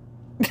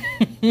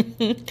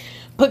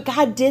 But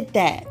God did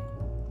that.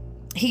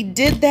 He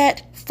did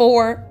that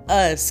for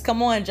us.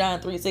 Come on,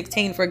 John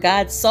 3:16. For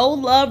God so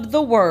loved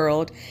the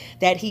world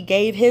that He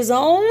gave His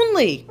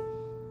only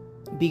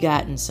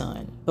begotten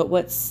Son. But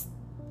what's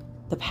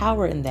the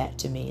power in that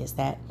to me is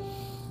that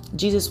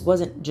Jesus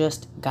wasn't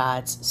just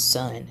God's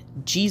Son.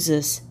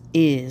 Jesus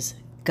is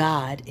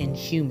God in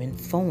human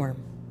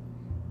form.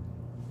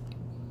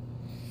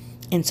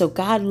 And so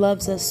God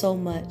loves us so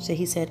much that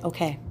He said,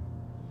 "Okay,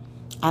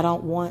 I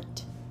don't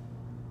want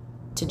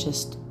to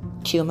just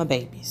kill my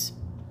babies.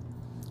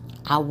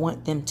 I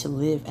want them to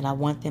live, and I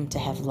want them to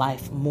have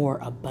life more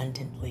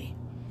abundantly.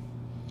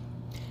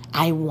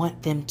 I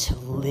want them to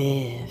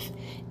live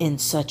in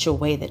such a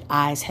way that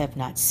eyes have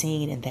not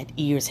seen and that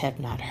ears have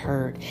not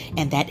heard,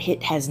 and that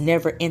it has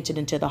never entered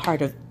into the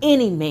heart of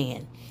any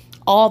man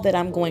all that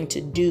I'm going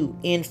to do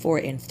in, for,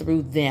 and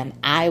through them.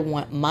 I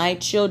want my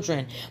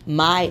children,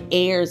 my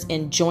heirs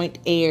and joint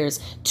heirs,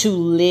 to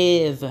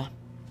live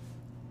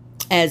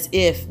as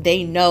if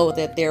they know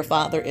that their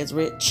father is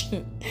rich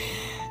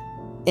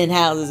in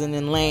houses and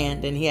in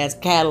land, and he has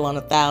cattle on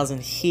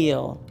 1,000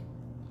 hill.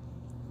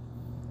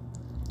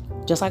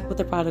 Just like with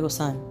the prodigal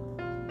son,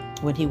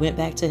 when he went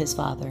back to his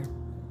father,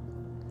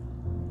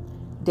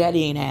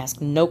 daddy ain't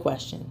asked no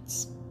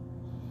questions.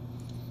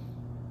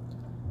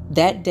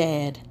 That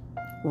dad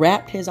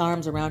wrapped his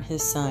arms around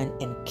his son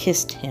and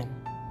kissed him.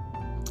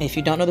 If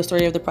you don't know the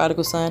story of the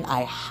prodigal son,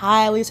 I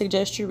highly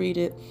suggest you read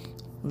it.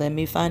 Let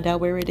me find out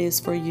where it is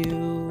for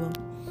you.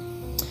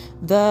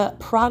 The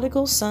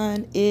prodigal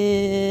son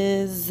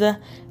is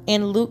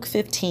in Luke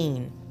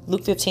 15,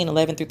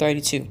 11 through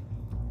 32.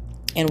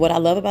 And what I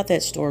love about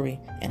that story,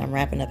 and I'm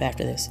wrapping up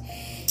after this,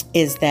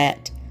 is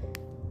that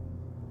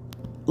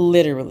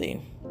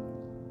literally,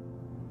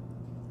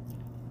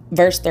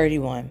 verse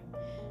 31.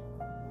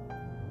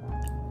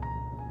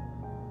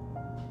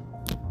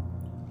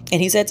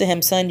 And he said to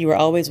him, "Son, you are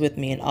always with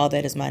me, and all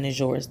that is mine is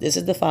yours." This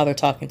is the father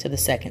talking to the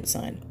second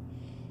son.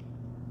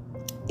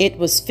 "It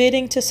was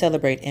fitting to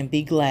celebrate and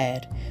be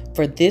glad,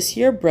 for this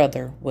your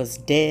brother was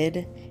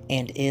dead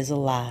and is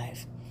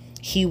alive.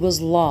 He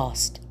was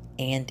lost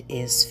and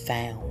is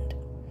found."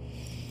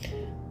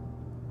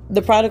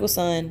 The prodigal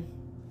son,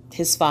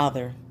 his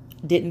father,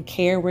 didn't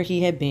care where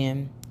he had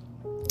been,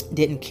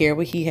 didn't care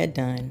what he had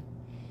done.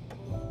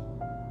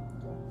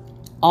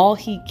 All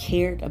he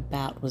cared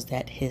about was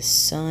that his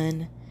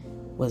son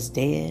was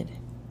dead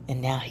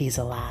and now he's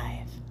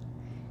alive.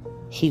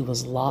 He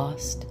was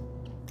lost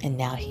and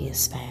now he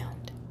is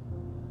found.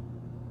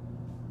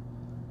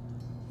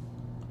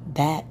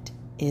 That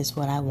is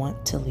what I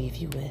want to leave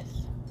you with.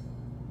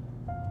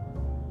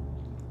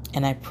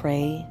 And I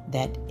pray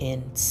that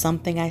in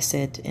something I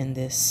said in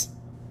this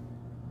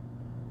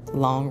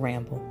long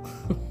ramble,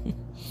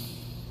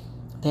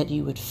 that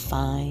you would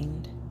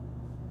find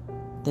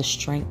the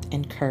strength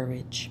and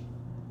courage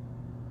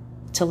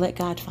to let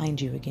God find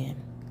you again,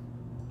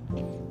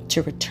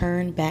 to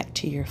return back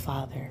to your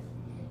Father,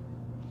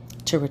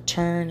 to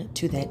return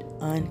to that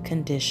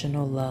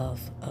unconditional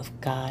love of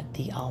God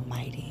the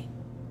Almighty.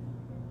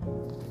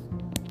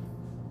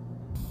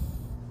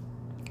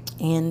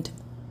 And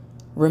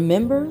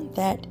remember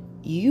that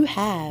you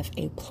have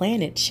a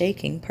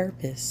planet-shaking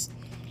purpose.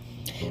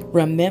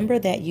 Remember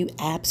that you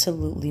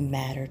absolutely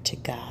matter to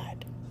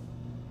God.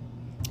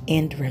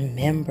 And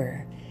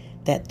remember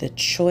that the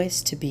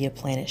choice to be a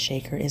planet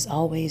shaker is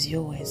always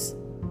yours.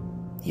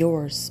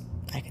 Yours,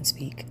 I can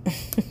speak.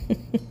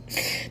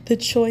 The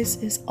choice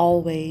is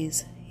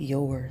always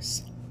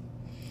yours.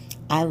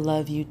 I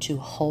love you to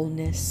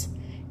wholeness,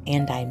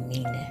 and I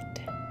mean it.